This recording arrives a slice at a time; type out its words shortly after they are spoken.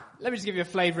let me just give you a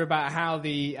flavour about how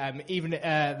the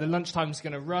lunchtime is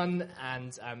going to run,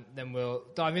 and then we'll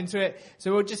dive into it.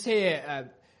 So we'll just hear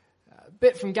a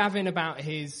bit from Gavin about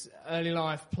his early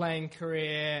life playing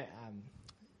career,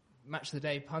 match of the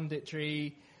day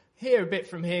punditry. Hear a bit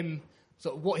from him,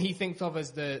 sort of what he thinks of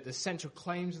as the central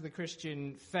claims of the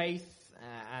Christian faith,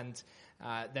 and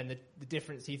then the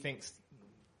difference he thinks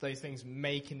those things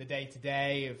make in the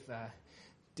day-to-day of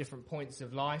different points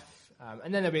of life.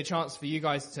 And then there'll be a chance for you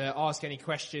guys to ask any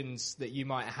questions that you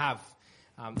might have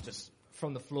just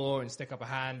from the floor and stick up a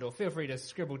hand, or feel free to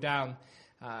scribble down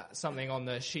something on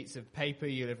the sheets of paper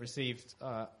you'll have received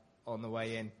on the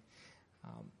way in.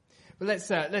 But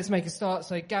let's make a start.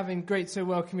 So Gavin, great to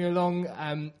welcome you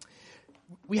along.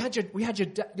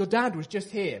 Your dad was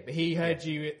just here, but he heard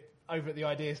you over at the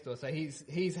Idea Store, so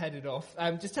he's headed off.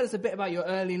 Just tell us a bit about your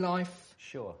early life.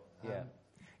 Sure.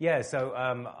 So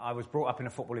I was brought up in a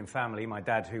footballing family. My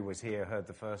dad, who was here, heard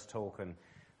the first talk and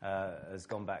has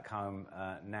gone back home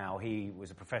now. He was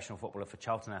a professional footballer for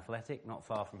Charlton Athletic, not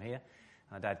far from here.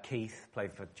 My dad, Keith,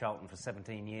 played for Charlton for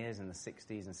 17 years in the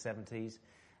 60s and 70s.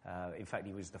 In fact,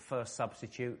 he was the first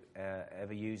substitute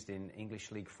ever used in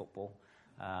English League football.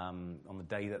 On the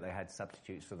day that they had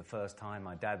substitutes for the first time,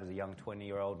 my dad was a young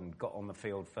 20-year-old and got on the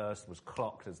field first, was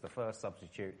clocked as the first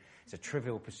substitute. It's a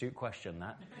Trivial Pursuit question,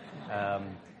 that.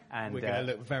 And we're going to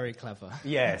look very clever.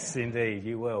 Yes, indeed,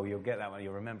 you will. You'll get that one.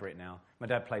 You'll remember it now. My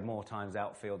dad played more times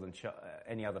outfield than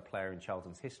any other player in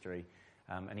Charlton's history.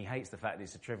 And he hates the fact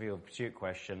it's a Trivial Pursuit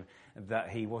question that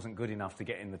he wasn't good enough to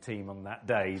get in the team on that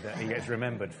day that he gets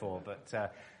remembered for.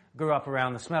 But grew up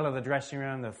around the smell of the dressing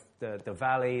room, the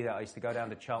valley. I used to go down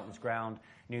to Charlton's ground,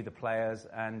 knew the players,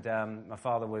 and my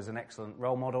father was an excellent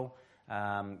role model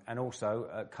and also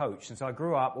a coach. And so I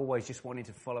grew up always just wanting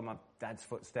to follow my dad's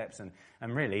footsteps and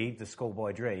really the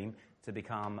schoolboy dream to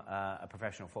become a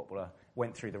professional footballer.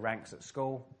 Went through the ranks at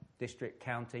school, district,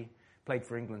 county, played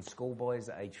for England schoolboys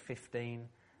at age 15.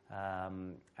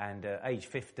 And at age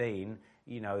 15,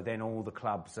 then all the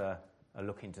clubs are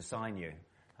looking to sign you.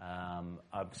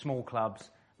 Small clubs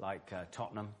like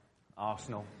Tottenham,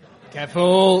 Arsenal.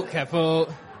 Careful.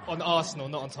 On Arsenal,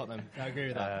 not on Tottenham. I agree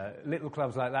with that. Little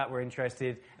clubs like that were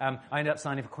interested. I ended up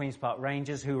signing for Queen's Park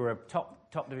Rangers, who were a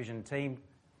top division team.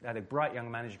 They had a bright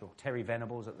young manager called Terry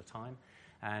Venables at the time.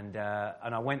 And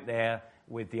I went there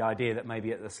with the idea that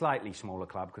maybe at the slightly smaller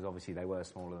club, because obviously they were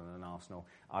smaller than Arsenal,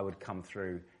 I would come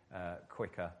through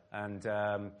quicker. And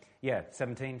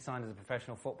 17, signed as a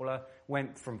professional footballer.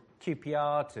 Went from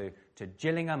QPR to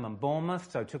Gillingham and Bournemouth,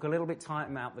 so took a little bit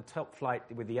time out the top flight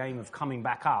with the aim of coming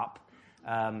back up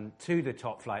to the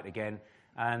top flight again.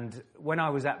 And when I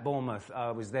was at Bournemouth,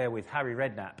 I was there with Harry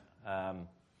Redknapp.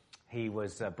 He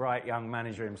was a bright young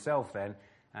manager himself then,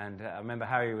 and I remember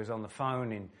Harry was on the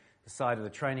phone in the side of the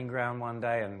training ground one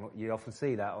day, and you often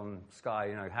see that on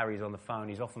Sky. Harry's on the phone.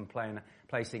 He's often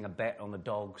placing a bet on the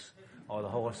dogs or the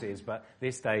horses. But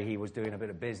this day he was doing a bit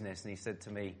of business, and he said to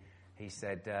me,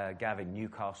 Gavin,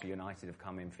 Newcastle United have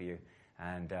come in for you.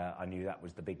 And I knew that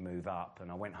was the big move up. And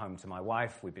I went home to my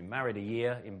wife. We've been married a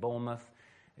year in Bournemouth.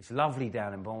 It's lovely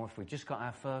down in Bournemouth. We've just got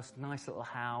our first nice little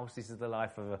house. This is the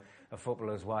life of a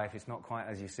footballer's wife. It's not quite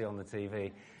as you see on the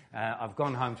TV. I've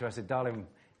gone home to her. I said, darling,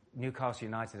 Newcastle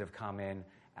United have come in,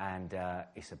 and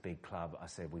it's a big club. I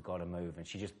said, we've got to move. And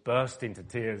she just burst into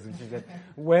tears, and she said,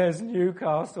 where's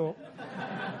Newcastle?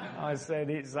 I said,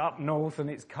 it's up north and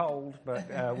it's cold,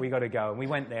 but we got to go. And we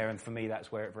went there, and for me,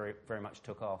 that's where it very, very much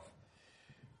took off.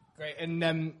 Great.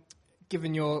 And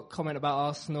given your comment about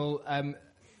Arsenal,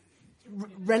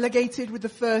 relegated with the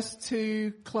first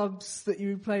two clubs that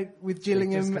you played with,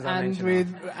 Gillingham and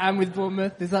with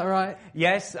Bournemouth, is that right?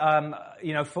 Yes.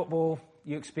 Football,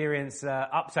 you experience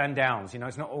ups and downs.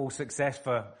 It's not all success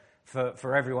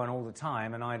for everyone all the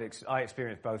time. And I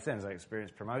experienced both things. I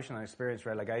experienced promotion. I experienced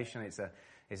relegation. It's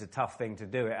a tough thing to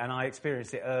do it, and I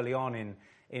experienced it early on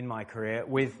in my career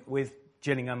with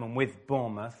Gillingham and with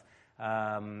Bournemouth.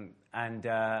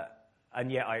 And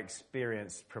yet I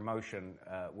experienced promotion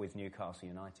with Newcastle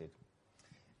United.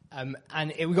 And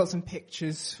we've got some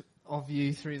pictures of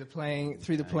you through the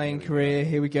playing career.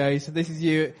 Here we go. So this is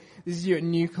you at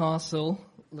Newcastle,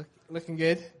 looking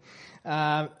good.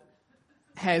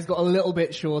 Hair's got a little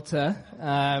bit shorter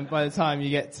by the time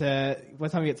you get to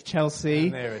Chelsea.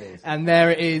 And there it is. And there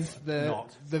it is, the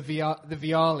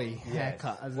Vialli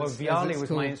haircut. Yes. Vialli was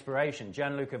my inspiration.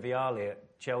 Gianluca Vialli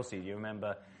at Chelsea. Do you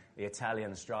remember the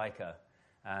Italian striker?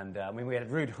 And we had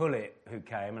Ruud Gullit who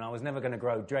came, and I was never going to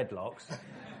grow dreadlocks,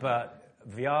 but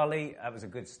Vialli, that was a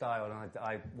good style. And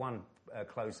I won a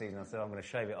close season. I said, I'm going to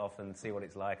shave it off and see what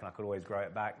it's like, and I could always grow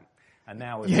it back. And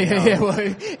now yeah. Well,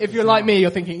 if you're like me,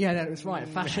 you're thinking, yeah, no, it's right.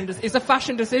 It's a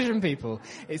fashion decision, people.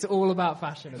 It's all about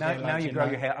fashion. Now you grow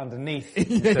your hair underneath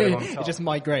instead of on top. It just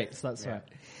migrates. That's right.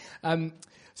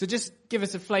 So just give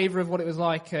us a flavour of what it was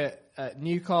like at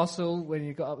Newcastle when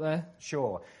you got up there.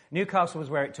 Sure. Newcastle was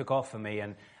where it took off for me,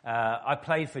 and I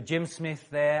played for Jim Smith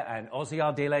there and Ozzy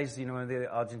Ardiles, the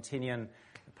Argentinian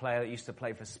player that used to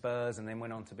play for Spurs and then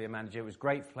went on to be a manager. It was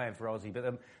great playing for Ozzy,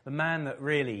 but the man that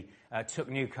really took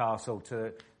Newcastle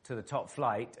to the top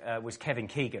flight was Kevin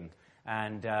Keegan.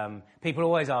 And people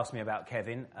always ask me about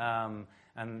Kevin.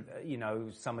 And,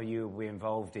 some of you will be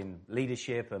involved in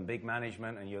leadership and big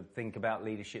management, and you'll think about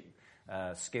leadership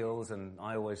skills. And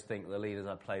I always think the leaders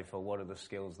I played for, what are the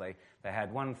skills they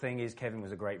had? One thing is Kevin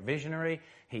was a great visionary.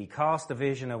 He cast a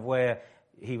vision of where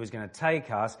he was going to take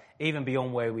us, even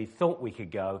beyond where we thought we could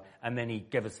go, and then he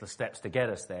gave us the steps to get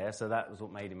us there. So that was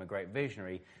what made him a great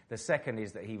visionary. The second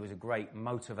is that he was a great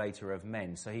motivator of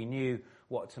men. So he knew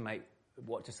what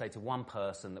to say to one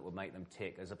person that would make them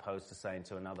tick, as opposed to saying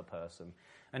to another person.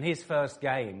 And his first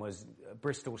game was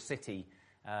Bristol City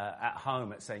at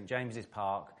home at St James's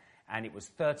Park, and it was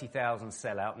 30,000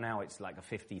 sellout. Now it's like a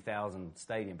 50,000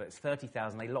 stadium, but it's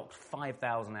 30,000. They locked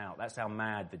 5,000 out. That's how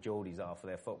mad the Geordies are for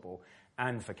their football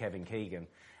and for Kevin Keegan.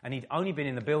 And he'd only been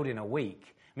in the building a week.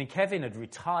 I mean, Kevin had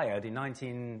retired in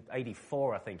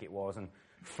 1984, I think it was, and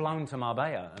flown to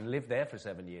Marbella and lived there for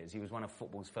 7 years. He was one of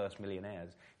football's first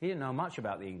millionaires. He didn't know much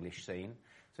about the English scene.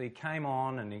 So he came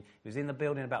on and he was in the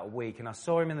building about a week, and I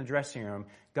saw him in the dressing room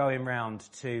going round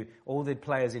to all the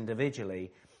players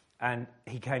individually, and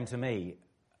he came to me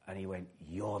and he went,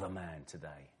 "You're the man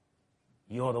today.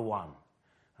 You're the one."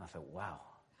 And I thought, wow.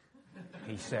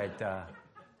 He said,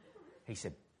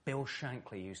 Bill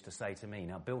Shankly used to say to me,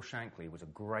 now Bill Shankly was a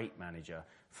great manager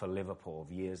for Liverpool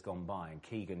of years gone by, and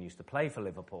Keegan used to play for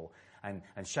Liverpool, and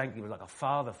Shankly was like a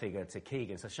father figure to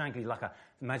Keegan. So Shankly's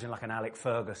imagine like an Alec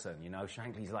Ferguson,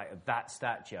 Shankly's like of that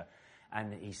stature.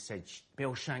 And he said,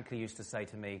 Bill Shankly used to say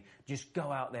to me, just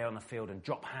go out there on the field and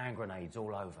drop hand grenades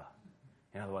all over.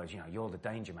 In other words, you're the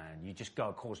danger man. You just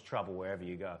go cause trouble wherever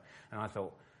you go. And I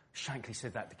thought, Shankly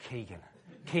said that to Keegan.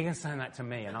 Keegan's saying that to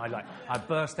me. And I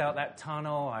burst out that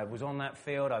tunnel. I was on that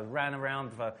field. I ran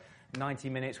around for 90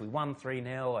 minutes. We won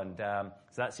 3-0. And so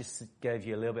that just gave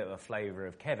you a little bit of a flavour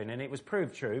of Kevin. And it was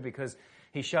proved true because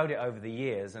he showed it over the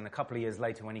years. And a couple of years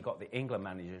later, when he got the England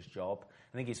manager's job,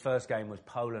 I think his first game was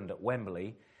Poland at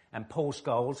Wembley. And Paul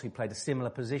Scholes, who played a similar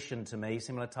position to me,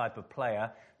 similar type of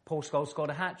player, Paul Scholes scored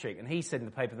a hat-trick. And he said in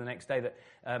the paper the next day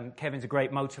that Kevin's a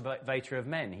great motivator of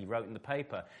men. He wrote in the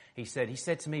paper. He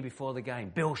said to me before the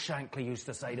game, Bill Shankly used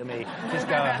to say to me, just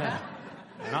go ahead.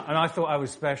 And I thought I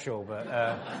was special,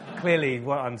 but clearly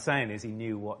what I'm saying is he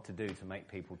knew what to do to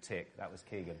make people tick. That was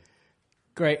Keegan.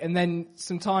 Great. And then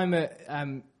some time at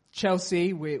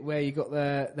Chelsea, where you got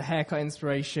the haircut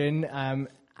inspiration,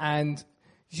 and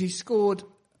you scored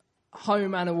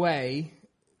home and away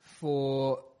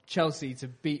for Chelsea to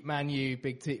beat Man U,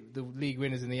 the league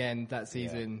winners in the end that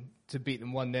season, to beat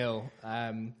them 1-0.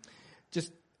 And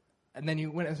then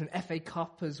you went into an FA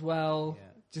Cup as well. Yeah.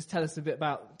 Just tell us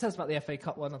about the FA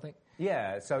Cup one, I think.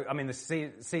 Yeah, so I mean the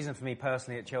season for me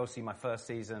personally at Chelsea, my first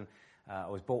season, I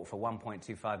was bought for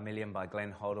 1.25 million by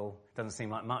Glenn Hoddle. Doesn't seem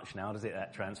like much now, does it?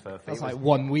 That transfer fee. That's like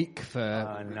 1 week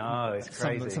for. No, it's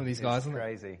crazy. Some of these guys, isn't it?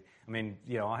 Crazy. I mean,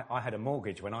 I had a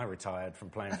mortgage when I retired from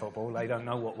playing football. They don't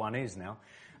know what one is now.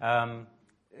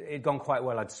 It'd gone quite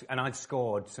well, I'd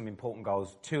scored some important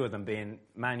goals. 2 of them being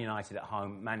Man United at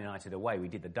home, Man United away. We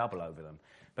did the double over them,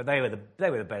 but they were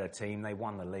the better team. They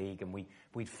won the league, and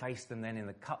we'd faced them then in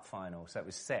the cup final. So it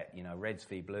was set, Reds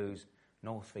v Blues,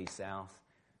 North v South,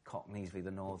 Cockneys v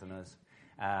the Northerners,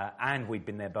 and we'd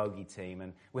been their bogey team,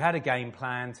 and we had a game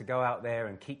plan to go out there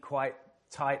and keep quite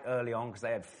tight early on because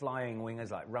they had flying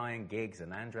wingers like Ryan Giggs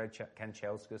and Andrzej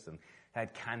Kanchelskis, and they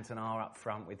had Cantona up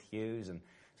front with Hughes, and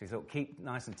so we thought, keep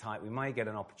nice and tight, we may get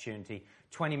an opportunity.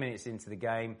 20 minutes into the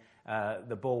game,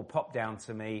 the ball popped down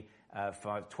to me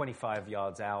for 25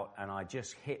 yards out, and I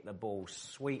just hit the ball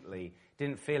sweetly,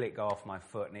 didn't feel it go off my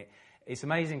foot, and it's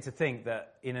amazing to think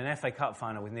that in an FA Cup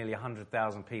final with nearly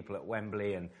 100,000 people at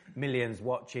Wembley and millions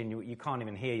watching, you can't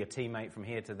even hear your teammate from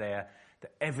here to there,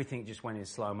 that everything just went in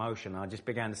slow motion. I just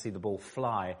began to see the ball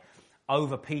fly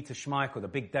over Peter Schmeichel, the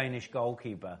big Danish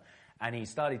goalkeeper, and he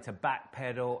started to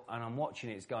backpedal, and I'm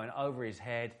watching it, it's going over his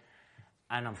head,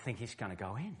 and I'm thinking it's going to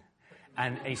go in.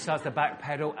 And he starts to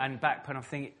backpedal, and I'm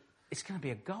thinking it's going to be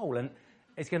a goal, and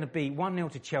it's going to be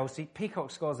 1-0 to Chelsea.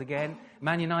 Peacock scores again.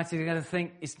 Man United are going to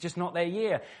think it's just not their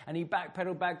year. And he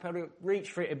backpedaled, reached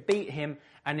for it, it beat him,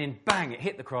 and then bang, it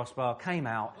hit the crossbar, came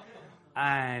out.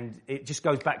 And it just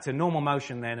goes back to normal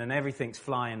motion then, and everything's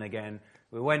flying again.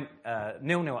 We went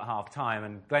 0-0 at half-time,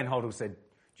 and Glenn Hoddle said,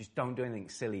 just don't do anything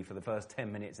silly for the first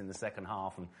 10 minutes in the second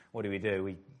half. And what do?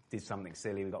 We did something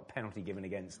silly. We got a penalty given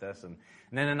against us, and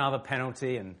then another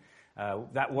penalty, and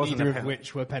that wasn't Neither a penalty. of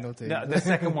which were penalties. No, the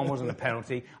second one wasn't a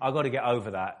penalty. I've got to get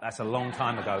over that. That's a long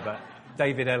time ago, but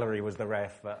David Ellery was the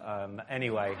ref. But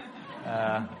anyway,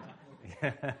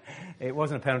 it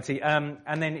wasn't a penalty. And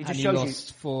then it just shows you...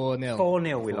 lost 4-0.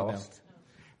 4-0 we lost.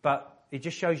 But it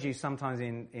just shows you sometimes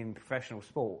in professional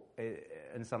sport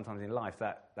and sometimes in life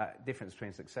that difference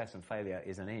between success and failure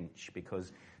is an inch,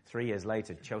 because 3 years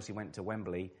later, Chelsea went to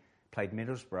Wembley, played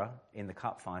Middlesbrough in the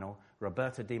cup final.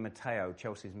 Roberto Di Matteo,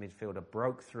 Chelsea's midfielder,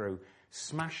 broke through,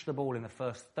 smashed the ball in the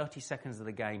first 30 seconds of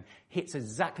the game, hits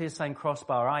exactly the same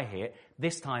crossbar I hit,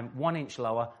 this time 1 inch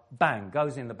lower, bang,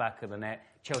 goes in the back of the net.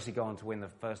 Chelsea go on to win the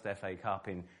first FA Cup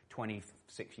in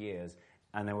 26 years,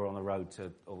 and they were on the road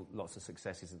to lots of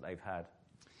successes that they've had.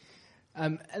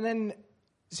 And then,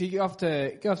 so you go off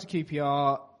to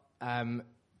QPR,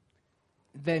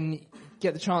 then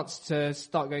get the chance to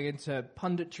start going into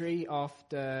punditry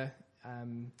after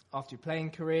your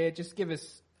playing career. Just give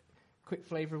us a quick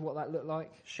flavour of what that looked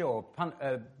like. Sure.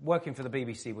 Working for the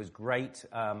BBC was great.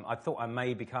 I thought I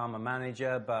may become a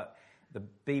manager, but the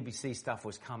BBC stuff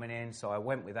was coming in, so I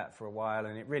went with that for a while,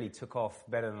 and it really took off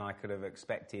better than I could have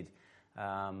expected.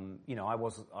 I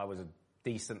was a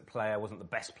decent player. I wasn't the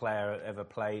best player I ever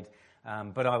played,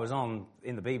 but I was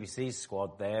in the BBC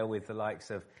squad there with the likes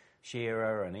of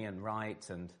Shearer and Ian Wright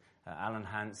and Alan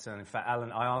Hansen. In fact,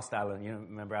 I asked Alan, you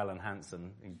remember Alan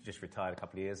Hansen? He just retired a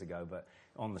couple of years ago, but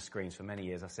on the screens for many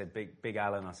years. I said, Big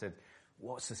Alan, I said,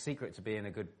 what's the secret to being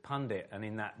a good pundit? And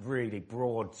in that really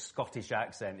broad Scottish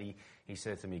accent, he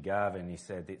said to me, Gavin, he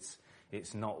said,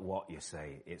 it's not what you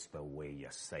say, it's the way you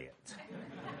say it.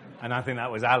 And I think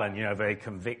that was Alan, very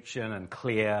conviction and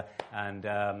clear, and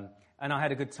I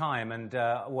had a good time, and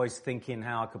always thinking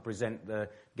how I could present the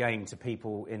game to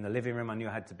people in the living room. I knew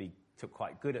I had to be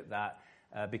quite good at that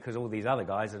because all these other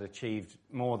guys had achieved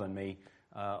more than me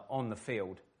on the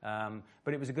field.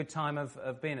 But it was a good time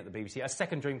of being at the BBC, a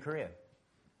second dream career.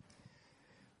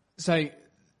 So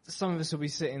some of us will be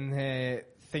sitting here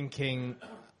thinking,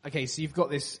 okay, so you've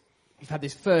had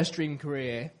this first dream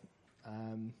career,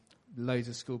 loads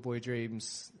of schoolboy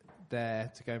dreams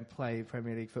there to go and play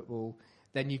Premier League football.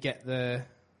 Then you get the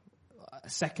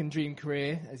second dream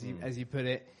career, as you put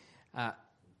it.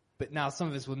 But now some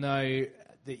of us will know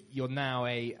that you're now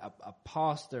a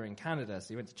pastor in Canada.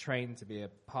 So you went to train to be a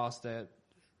pastor,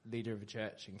 leader of a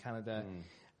church in Canada.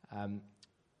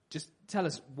 Just tell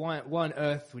us, why on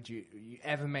earth would you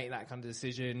ever make that kind of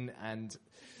decision, and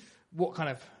what kind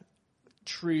of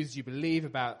truths you believe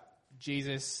about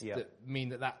Jesus that mean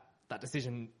that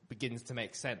decision begins to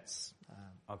make sense?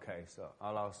 Okay, so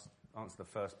I'll answer the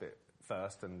first bit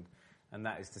first, and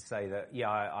that is to say that,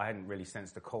 I hadn't really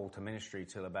sensed a call to ministry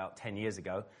till about 10 years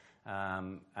ago,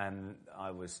 and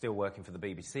I was still working for the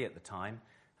BBC at the time.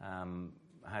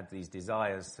 I had these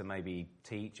desires to maybe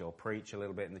teach or preach a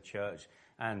little bit in the church,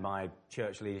 and my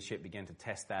church leadership began to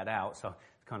test that out, so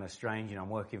it's kind of strange. I'm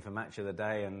working for Match of the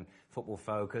Day and Football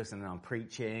Focus, and then I'm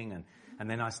preaching, and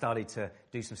then I started to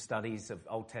do some studies of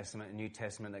Old Testament and New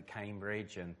Testament at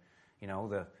Cambridge, and all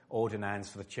the ordinands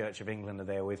for the Church of England are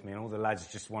there with me, and all the lads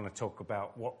just want to talk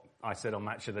about what I said on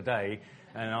Match of the Day,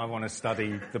 and I want to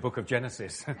study the book of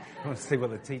Genesis. I want to see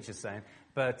what the teacher's saying.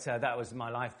 But that was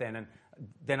my life then. And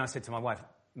then I said to my wife,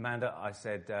 Amanda, I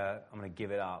said, I'm going to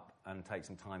give it up and take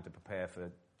some time to prepare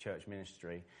for church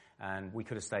ministry. And we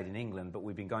could have stayed in England, but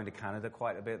we'd been going to Canada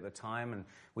quite a bit at the time, and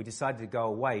we decided to go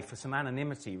away for some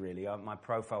anonymity, really. My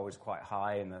profile was quite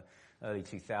high in the early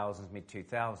 2000s,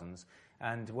 mid-2000s,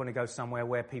 and want to go somewhere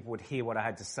where people would hear what I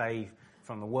had to say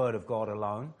from the Word of God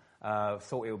alone.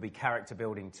 Thought it would be character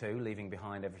building too, leaving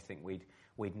behind everything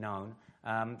we'd known.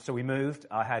 So we moved.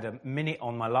 I had a minute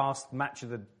on my last Match of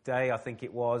the Day, I think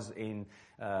it was, in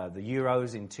the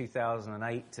Euros in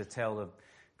 2008 to tell the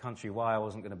country why I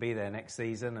wasn't going to be there next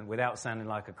season, and without sounding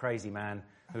like a crazy man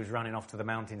who's running off to the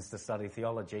mountains to study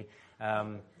theology.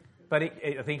 But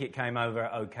I think it came over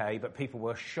okay, but people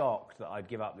were shocked that I'd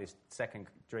give up this second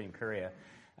dream career.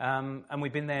 And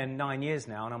we've been there 9 years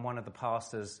now, and I'm one of the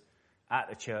pastors at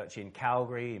a church in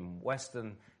Calgary, in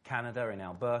Western Canada, in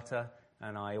Alberta,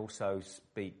 and I also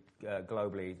speak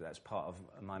globally. That's part of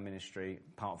my ministry,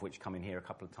 part of which coming here a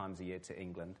couple of times a year to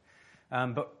England.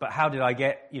 But how did I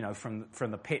get, from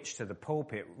the pitch to the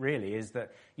pulpit, really, is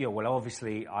that, well,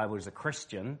 obviously I was a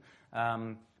Christian,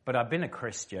 but I've been a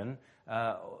Christian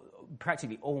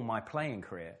practically all my playing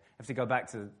career. I have to go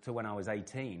back to when I was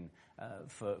 18.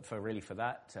 for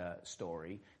that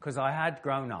story, because I had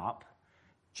grown up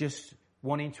just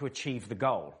wanting to achieve the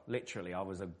goal. Literally, I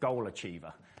was a goal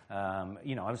achiever. I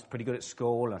was pretty good at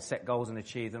school. I set goals and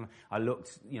achieved them. I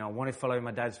looked, I wanted to follow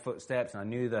my dad's footsteps, and I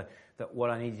knew that what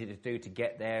I needed to do to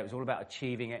get there, it was all about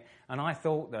achieving it. And I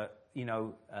thought that,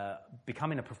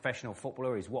 becoming a professional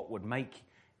footballer is what would make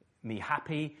me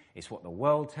happy. It's what the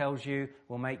world tells you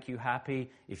will make you happy.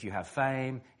 If you have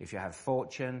fame, if you have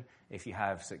fortune, if you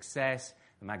have success,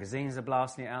 the magazines are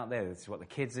blasting it out there. This is what the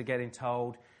kids are getting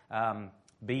told.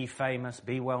 Be famous,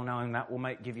 be well known. That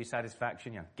will give you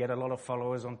satisfaction. Get a lot of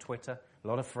followers on Twitter, a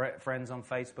lot of friends on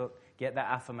Facebook. Get that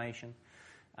affirmation.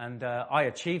 And I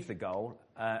achieved the goal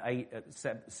at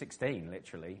 16,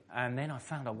 literally. And then I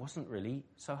found I wasn't really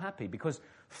so happy because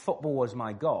football was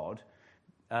my God.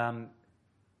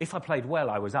 If I played well,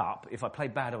 I was up. If I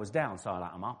played bad, I was down. So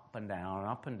I'm up and down and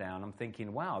up and down. I'm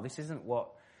thinking, wow, this isn't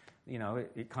what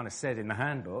it kind of said in the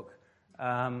handbook.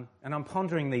 And I'm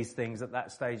pondering these things at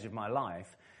that stage of my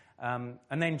life. And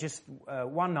then just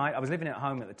one night, I was living at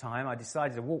home at the time. I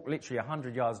decided to walk literally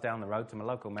 100 yards down the road to my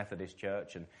local Methodist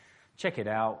church and check it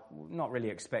out, not really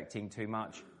expecting too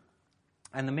much.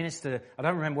 And the minister, I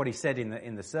don't remember what he said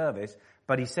in the service,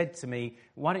 but he said to me,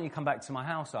 why don't you come back to my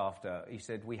house after? He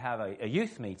said, we have a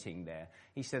youth meeting there.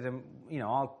 He said,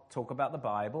 I'll talk about the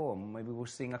Bible and maybe we'll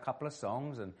sing a couple of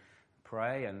songs and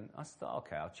pray. And I thought,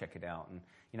 okay, I'll check it out. And,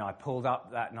 I pulled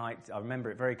up that night. I remember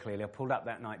it very clearly. I pulled up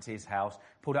that night to his house,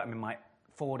 pulled up in my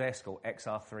Ford Escort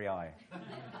XR3i,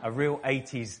 a real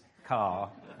 80s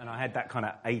car. And I had that kind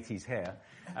of 80s hair.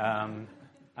 And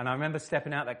I remember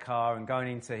stepping out that car and going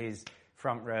into his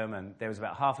front room, and there was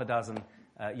about half a dozen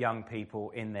young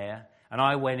people in there. And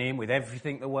I went in with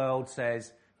everything the world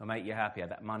says will make you happy. I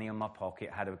had that money in my pocket,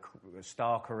 had a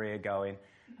star career going.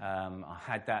 I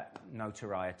had that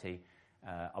notoriety.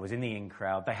 I was in the in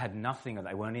crowd. They had nothing.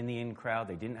 They weren't in the in crowd.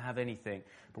 They didn't have anything.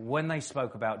 But when they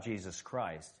spoke about Jesus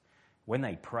Christ, when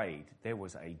they prayed, there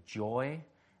was a joy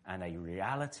and a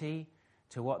reality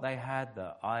to what they had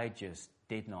that I just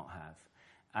did not have.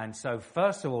 And so,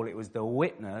 first of all, it was the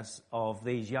witness of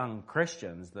these young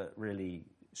Christians that really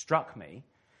struck me.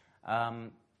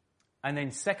 And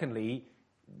then secondly,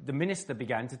 the minister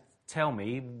began to tell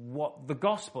me what the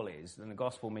gospel is. And the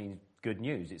gospel means good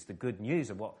news. It's the good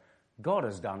news of what God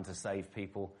has done to save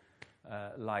people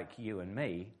like you and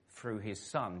me through his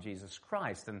son, Jesus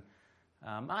Christ. And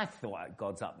I thought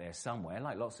God's up there somewhere,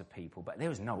 like lots of people, but there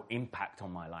was no impact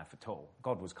on my life at all.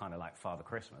 God was kind of like Father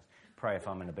Christmas. Pray if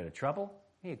I'm in a bit of trouble,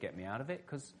 he'd get me out of it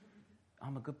because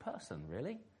I'm a good person,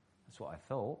 really. That's what I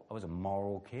thought. I was a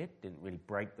moral kid, didn't really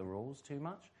break the rules too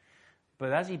much.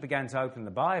 But as he began to open the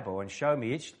Bible and show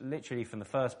me, literally from the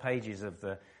first pages of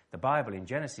the Bible in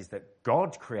Genesis, that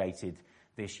God created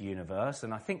this universe,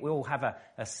 and I think we all have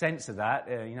a sense of that.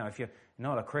 If you're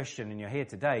not a Christian and you're here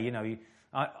today,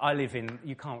 I live in,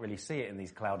 you can't really see it in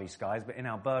these cloudy skies, but in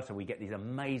Alberta we get these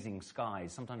amazing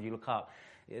skies. Sometimes you look up,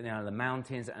 the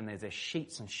mountains, and there's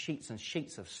sheets and sheets and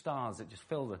sheets of stars that just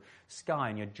fill the sky,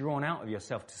 and you're drawn out of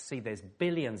yourself to see there's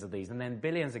billions of these, and then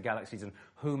billions of galaxies, and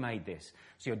who made this?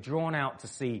 So you're drawn out to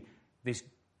see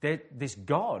this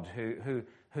God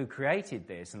who created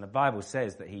this, and the Bible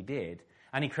says that he did.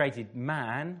 And he created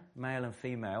man, male and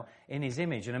female, in his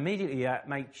image. And immediately that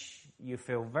makes you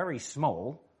feel very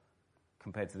small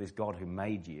compared to this God who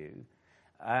made you,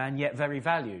 and yet very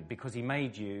valued because he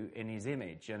made you in his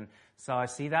image. And so I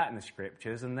see that in the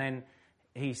scriptures. And then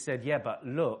he said, yeah, but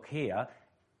look here,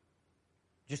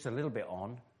 just a little bit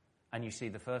on, and you see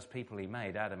the first people he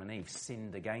made, Adam and Eve,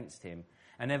 sinned against him.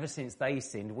 And ever since they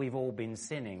sinned, we've all been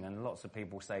sinning. And lots of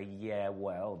people say, yeah,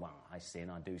 well, I sin,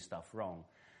 I do stuff wrong.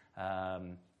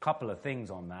 Couple of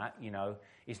things on that,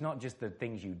 it's not just the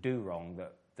things you do wrong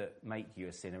that make you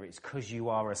a sinner. It's because you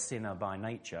are a sinner by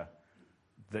nature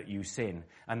that you sin.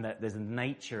 And that there's a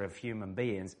nature of human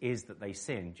beings is that they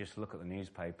sin. Just look at the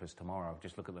newspapers tomorrow.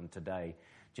 Just look at them today.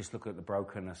 Just look at the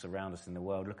brokenness around us in the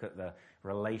world. Look at the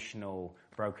relational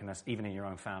brokenness, even in your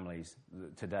own families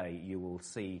today. You will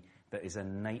see that is a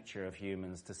nature of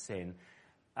humans to sin.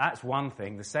 That's one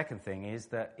thing. The second thing is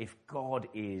that if God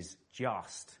is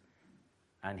just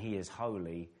and he is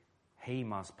holy, he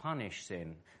must punish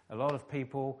sin. A lot of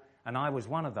people, and I was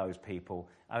one of those people,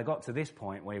 I got to this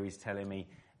point where he's telling me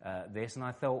this, and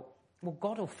I thought, well,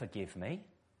 God will forgive me,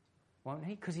 won't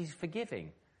he? Because he's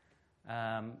forgiving.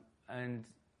 And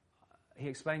he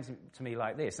explains it to me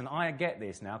like this, and I get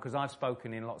this now because I've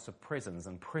spoken in lots of prisons,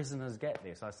 and prisoners get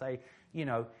this. I say,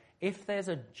 if there's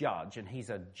a judge and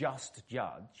he's a just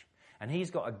judge, and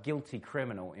he's got a guilty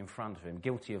criminal in front of him,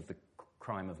 guilty of the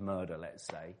crime of murder, let's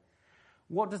say,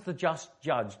 what does the just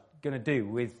judge going to do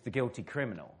with the guilty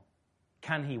criminal?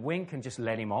 Can he wink and just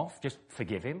let him off, just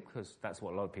forgive him? Because that's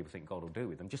what a lot of people think God will do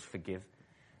with them, just forgive.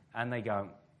 And they go,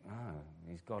 oh,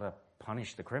 he's got to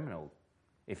punish the criminal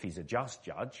if he's a just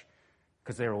judge,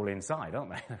 because they're all inside,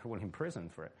 aren't they? They're all in prison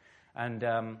for it.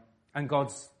 And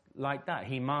God's like that.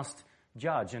 He must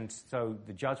judge. And so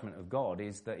the judgment of God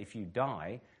is that if you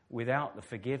die without the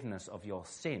forgiveness of your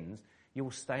sins, you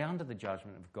will stay under the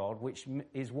judgment of God, which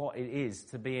is what it is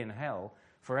to be in hell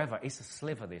forever. It's a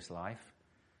sliver, this life.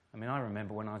 I mean, I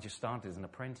remember when I just started as an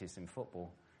apprentice in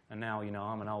football. And now,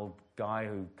 I'm an old guy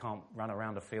who can't run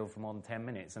around a field for more than 10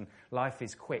 minutes. And life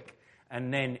is quick.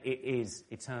 And then it is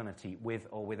eternity with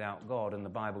or without God. And the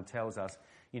Bible tells us,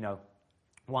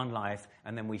 one life,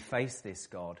 and then we face this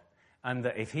God. And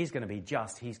that if he's going to be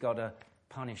just, he's got to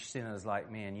punish sinners like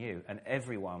me and you. And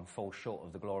everyone falls short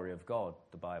of the glory of God,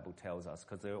 the Bible tells us,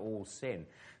 because they're all sin.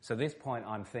 So at this point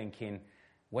I'm thinking,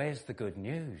 where's the good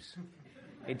news?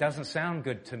 It doesn't sound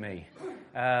good to me.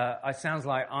 It sounds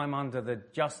like I'm under the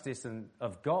justice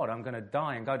of God. I'm going to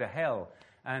die and go to hell.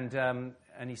 And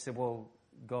he said, well,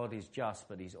 God is just,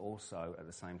 but he's also at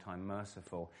the same time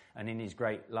merciful. And in his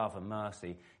great love and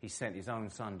mercy, he sent his own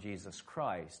son, Jesus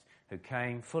Christ, who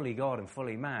came fully God and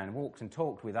fully man, walked and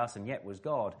talked with us and yet was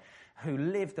God, who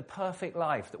lived the perfect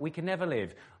life that we can never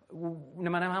live. No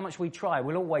matter how much we try,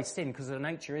 we'll always sin because the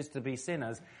nature is to be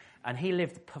sinners. And he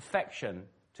lived perfection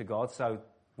to God. So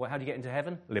how do you get into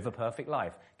heaven? Live a perfect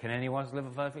life. Can anyone else live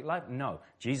a perfect life? No.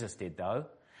 Jesus did, though.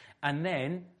 And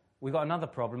then we've got another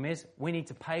problem is we need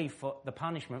to pay for the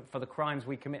punishment for the crimes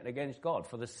we commit against God,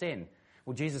 for the sin.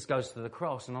 Well, Jesus goes to the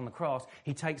cross, and on the cross,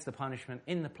 he takes the punishment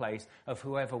in the place of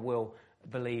whoever will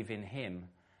believe in him.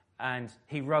 And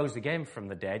he rose again from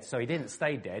the dead, so he didn't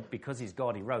stay dead. Because he's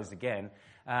God, he rose again,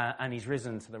 and he's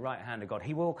risen to the right hand of God.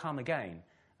 He will come again.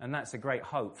 And that's a great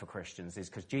hope for Christians, is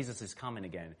because Jesus is coming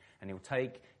again, and he'll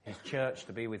take his church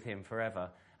to be with him forever.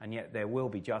 And yet there will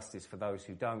be justice for those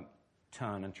who don't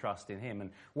turn and trust in him. And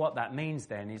what that means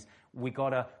then is we've got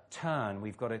to turn.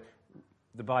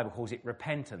 The Bible calls it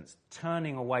repentance,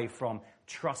 turning away from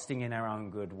trusting in our own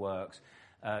good works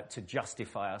to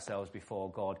justify ourselves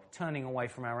before God, turning away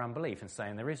from our unbelief and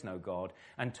saying there is no God,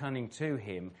 and turning to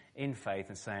him in faith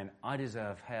and saying, I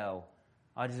deserve hell.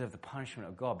 I deserve the punishment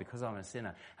of God because I'm a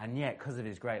sinner. And yet, because of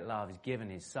his great love, he's given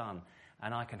his son.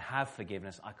 And I can have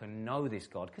forgiveness. I can know this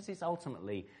God. Because it's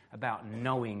ultimately about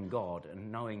knowing God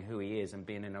and knowing who he is and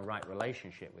being in a right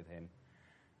relationship with him.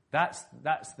 That's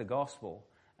the gospel.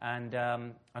 And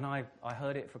I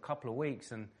heard it for a couple of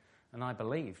weeks and I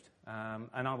believed.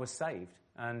 And I was saved.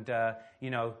 And,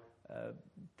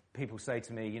 people say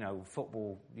to me,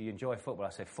 football, do you enjoy football? I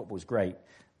say, football's great,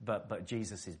 but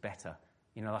Jesus is better.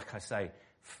 Like I say,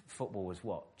 football was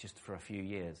what? Just for a few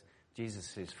years.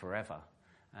 Jesus is forever.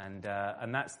 And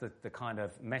that's the kind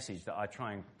of message that I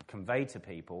try and convey to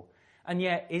people. And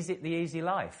yet, is it the easy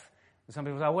life? And some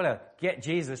people say, well, get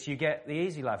Jesus, you get the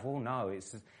easy life. Well, no.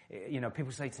 It's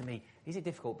people say to me, is it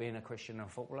difficult being a Christian and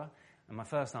a footballer? And my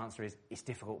first answer is, it's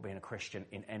difficult being a Christian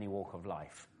in any walk of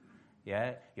life.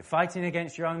 Yeah, you're fighting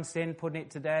against your own sin, putting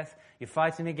it to death. You're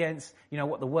fighting against,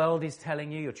 what the world is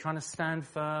telling you. You're trying to stand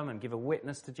firm and give a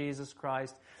witness to Jesus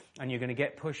Christ, and you're going to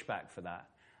get pushback for that.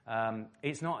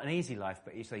 It's not an easy life,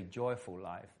 but it's a joyful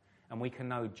life, and we can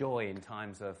know joy in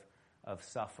times of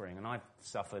suffering. And I've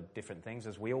suffered different things,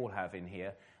 as we all have in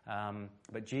here,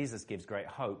 but Jesus gives great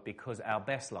hope because our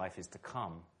best life is to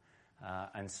come.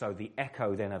 And so the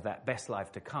echo then of that best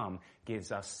life to come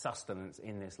gives us sustenance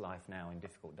in this life now in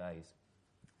difficult days.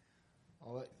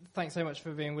 Well, thanks so much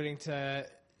for being willing to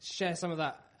share some of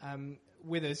that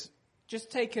with us.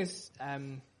 Just take us,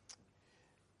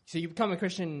 so you become a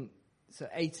Christian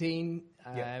at 18.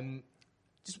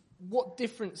 Just what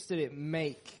difference did it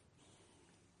make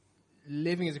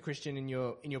living as a Christian in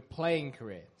your playing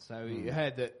career? So you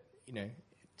heard that, it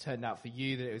turned out for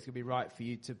you that it was going to be right for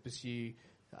you to pursue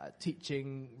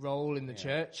teaching role in the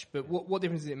church, but what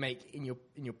difference does it make in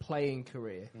your playing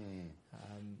career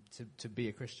to be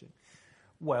a Christian?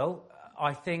 Well,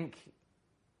 I think,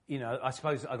 I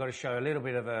suppose I've got to show a little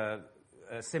bit of a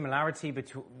similarity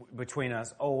between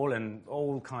us all and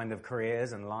all kind of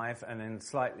careers and life, and then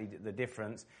slightly the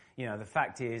difference. The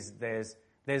fact is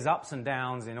there's ups and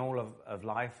downs in all of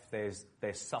life. There's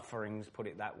sufferings, put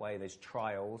it that way. There's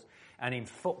trials. And in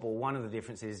football, one of the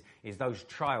differences is those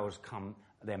trials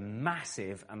they're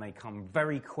massive and they come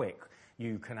very quick.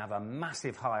 You can have a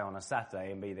massive high on a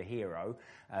Saturday and be the hero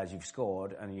as you've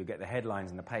scored, and you get the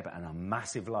headlines in the paper, and a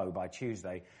massive low by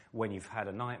Tuesday when you've had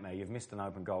a nightmare. You've missed an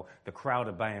open goal, the crowd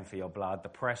are baying for your blood, the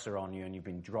press are on you, and you've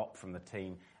been dropped from the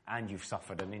team, and you've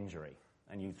suffered an injury.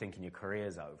 and you thinking your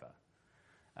career's over.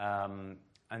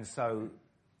 And so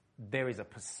there is a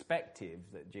perspective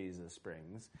that Jesus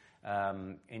brings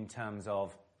in terms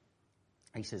of,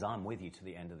 he says, I'm with you to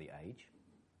the end of the age.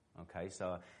 Okay,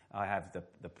 so I have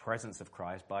the presence of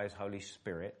Christ by his Holy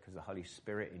Spirit, because the Holy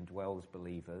Spirit indwells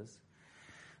believers.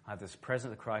 I have this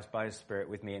presence of Christ by his Spirit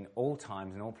with me in all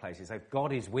times and all places. So if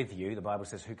God is with you, the Bible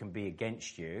says, who can be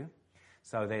against you?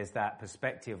 So there's that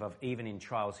perspective of even in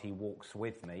trials, he walks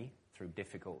with me through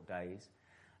difficult days.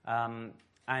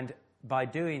 And by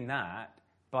doing that,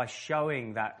 by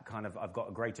showing that kind of, I've got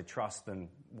a greater trust than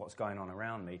what's going on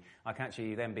around me, I can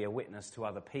actually then be a witness to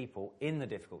other people in the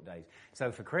difficult days.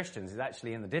 So for Christians, it's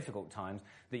actually in the difficult times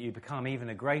that you become even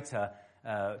a greater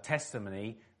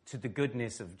testimony to the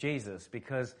goodness of Jesus.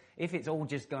 Because if it's all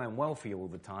just going well for you all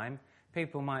the time,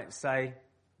 people might say,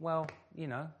 well, you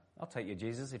know, I'll take you,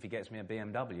 Jesus, if he gets me a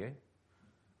BMW.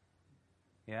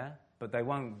 Yeah? But they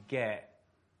won't get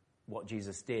what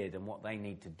Jesus did and what they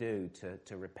need to do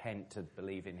to repent, to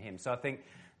believe in him. So I think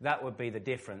that would be the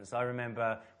difference. I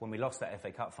remember when we lost that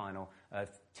FA Cup final, a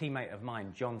teammate of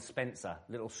mine, John Spencer,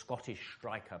 little Scottish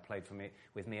striker, played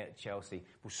with me at Chelsea,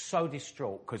 was so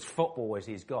distraught because football was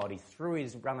his God. He threw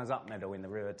his runners-up medal in the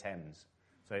River Thames.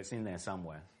 So it's in there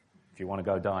somewhere if you want to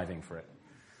go diving for it.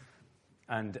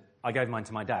 And I gave mine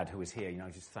to my dad, who was here,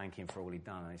 just thank him for all he'd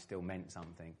done, and it still meant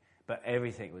something. But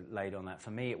everything was laid on that.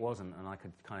 For me, it wasn't, and I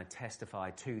could kind of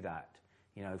testify to that.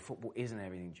 Football isn't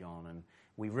everything, John. And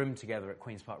we roomed together at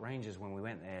Queen's Park Rangers when we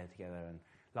went there together. And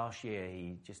last year,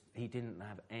 he didn't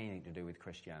have anything to do with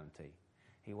Christianity.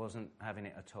 He wasn't having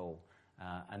it at all.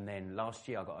 And then last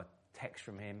year, I got a text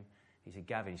from him. He said,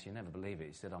 Gavin, you'll never believe it.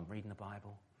 He said, I'm reading the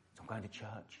Bible. So I'm going to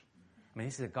church. I mean,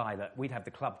 this is a guy that we'd have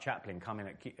the club chaplain come in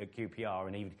at QPR,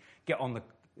 and he'd get on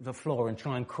the floor and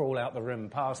try and crawl out the room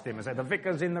past him and say, the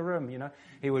vicar's in the room,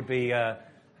 He would be...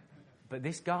 but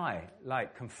this guy,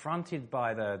 confronted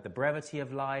by the brevity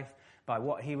of life, by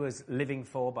what he was living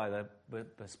for, by the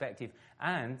perspective,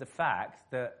 and the fact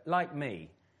that, like me,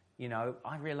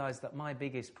 I realized that my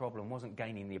biggest problem wasn't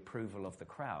gaining the approval of the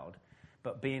crowd,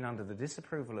 but being under the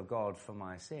disapproval of God for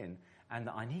my sin, and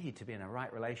that I needed to be in a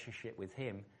right relationship with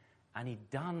him, and he'd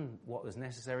done what was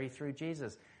necessary through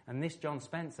Jesus. And this John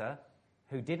Spencer,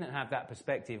 who didn't have that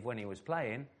perspective when he was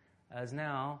playing, has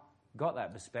now got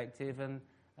that perspective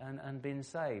and been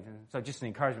saved. And so just an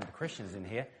encouragement to Christians in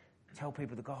here, tell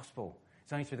people the gospel.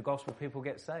 It's only through the gospel people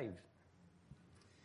get saved.